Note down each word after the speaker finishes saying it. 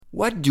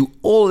What do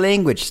all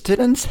language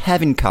students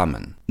have in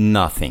common?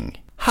 Nothing.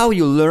 How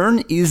you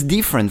learn is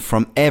different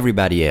from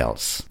everybody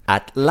else.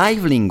 At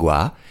Live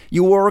Lingua,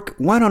 you work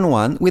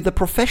one-on-one with a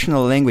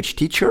professional language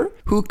teacher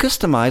who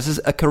customizes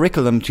a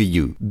curriculum to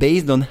you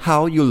based on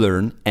how you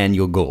learn and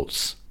your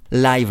goals.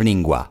 Live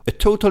Lingua, a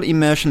total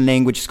immersion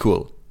language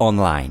school,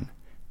 online.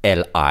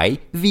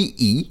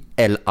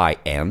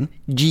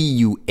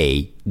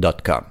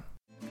 LiveLingua.com.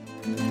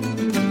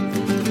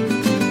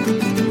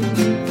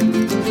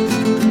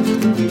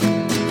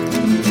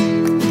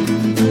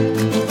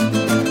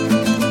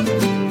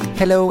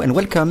 Hello and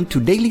welcome to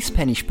Daily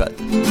Spanish Pod.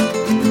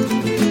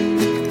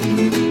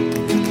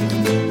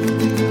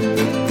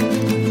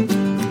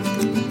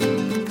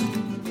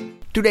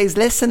 Today's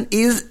lesson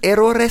is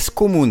Errores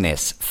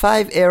Comunes,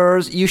 5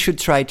 errors you should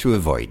try to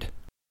avoid.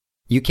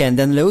 You can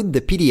download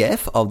the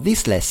PDF of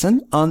this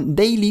lesson on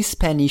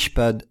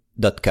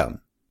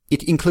dailyspanishpod.com.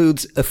 It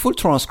includes a full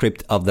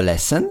transcript of the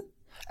lesson,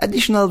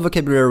 additional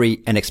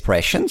vocabulary and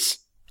expressions,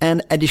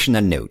 and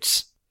additional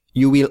notes.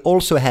 You will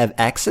also have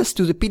access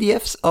to the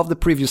PDFs of the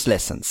previous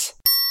lessons.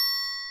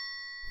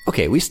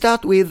 Okay, we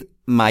start with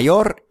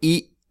mayor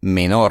y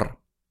menor.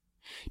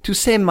 To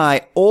say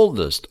my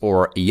oldest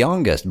or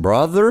youngest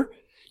brother,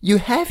 you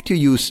have to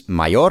use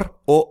mayor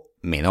o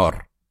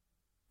menor.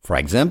 For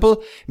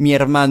example, mi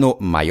hermano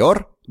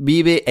mayor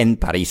vive en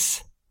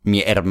París.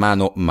 Mi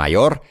hermano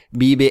mayor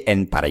vive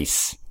en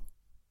París.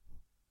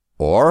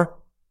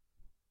 Or,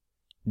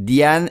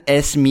 Diane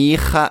es mi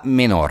hija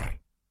menor.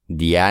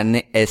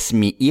 Diane es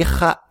mi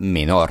hija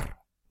menor.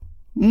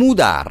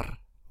 Mudar.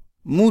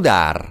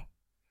 Mudar.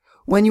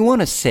 When you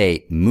want to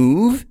say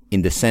move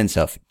in the sense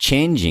of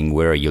changing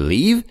where you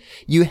live,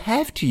 you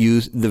have to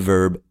use the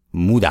verb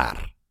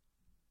mudar.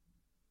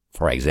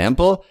 For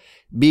example,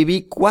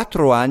 viví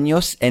 4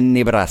 años en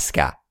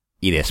Nebraska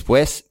y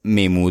después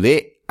me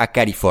mudé a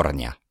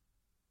California.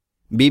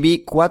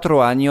 Viví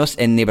 4 años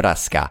en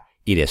Nebraska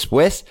y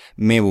después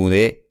me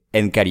mudé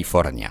en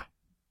California.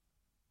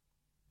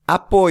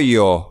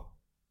 Apoyo.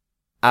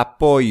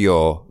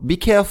 Apoyo. Be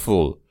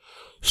careful.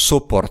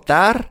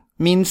 Soportar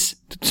means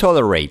to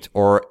tolerate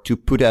or to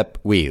put up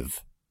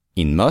with.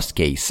 In most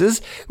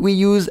cases, we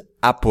use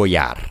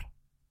apoyar.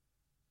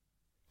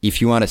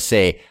 If you want to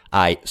say,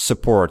 I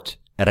support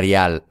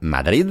Real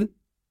Madrid,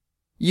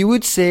 you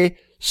would say,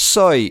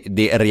 soy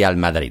de Real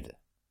Madrid.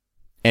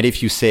 And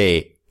if you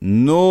say,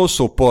 no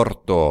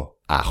soporto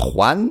a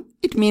Juan,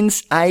 it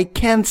means I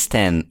can't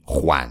stand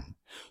Juan.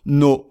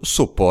 No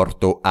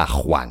soporto a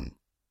Juan.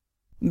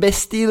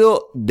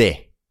 Vestido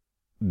de.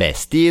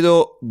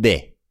 Vestido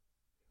de.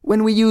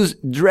 When we use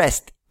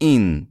dressed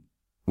in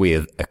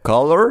with a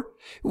color,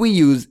 we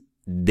use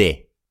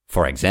de.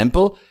 For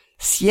example,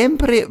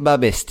 siempre va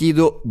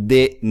vestido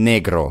de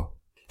negro.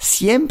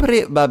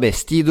 Siempre va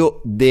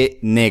vestido de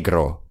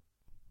negro.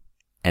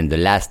 And the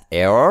last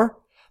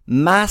error,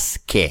 más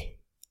que.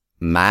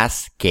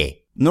 Más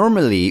que.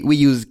 Normally we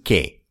use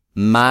que.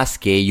 Más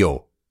que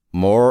yo.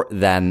 More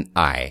than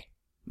I.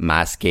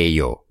 Más que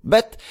yo.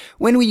 But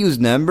when we use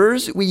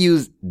numbers, we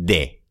use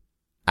de.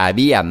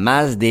 Había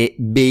más de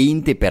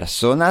 20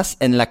 personas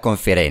en la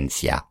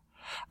conferencia.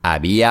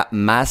 Había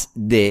más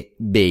de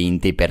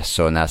 20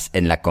 personas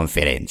en la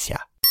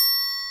conferencia.